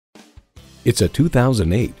It's a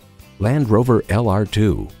 2008 Land Rover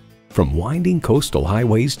LR2. From winding coastal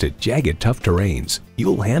highways to jagged tough terrains,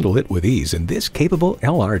 you'll handle it with ease in this capable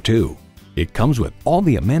LR2. It comes with all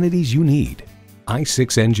the amenities you need: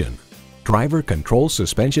 I6 engine, driver control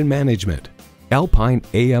suspension management, Alpine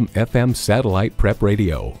AM/FM satellite prep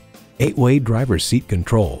radio, 8-way driver's seat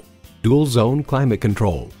control, dual zone climate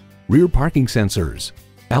control, rear parking sensors,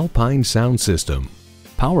 Alpine sound system,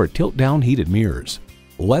 power tilt-down heated mirrors,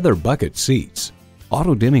 leather bucket seats,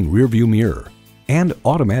 auto-dimming rearview mirror, and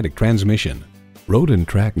automatic transmission. Road and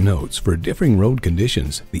track notes: for differing road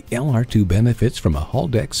conditions, the LR2 benefits from a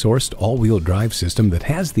Haldex-sourced all-wheel drive system that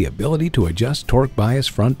has the ability to adjust torque bias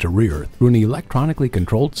front to rear through an electronically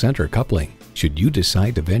controlled center coupling. Should you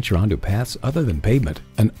decide to venture onto paths other than pavement,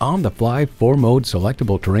 an on-the-fly 4-mode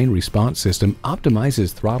selectable terrain response system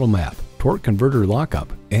optimizes throttle map, torque converter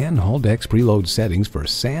lockup, and Haldex preload settings for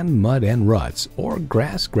sand, mud, and ruts, or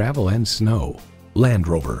grass, gravel, and snow. Land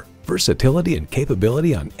Rover. Versatility and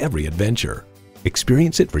capability on every adventure.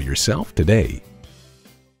 Experience it for yourself today.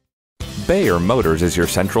 Bayer Motors is your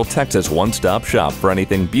Central Texas one-stop shop for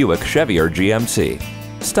anything Buick, Chevy, or GMC.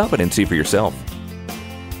 Stop it and see for yourself.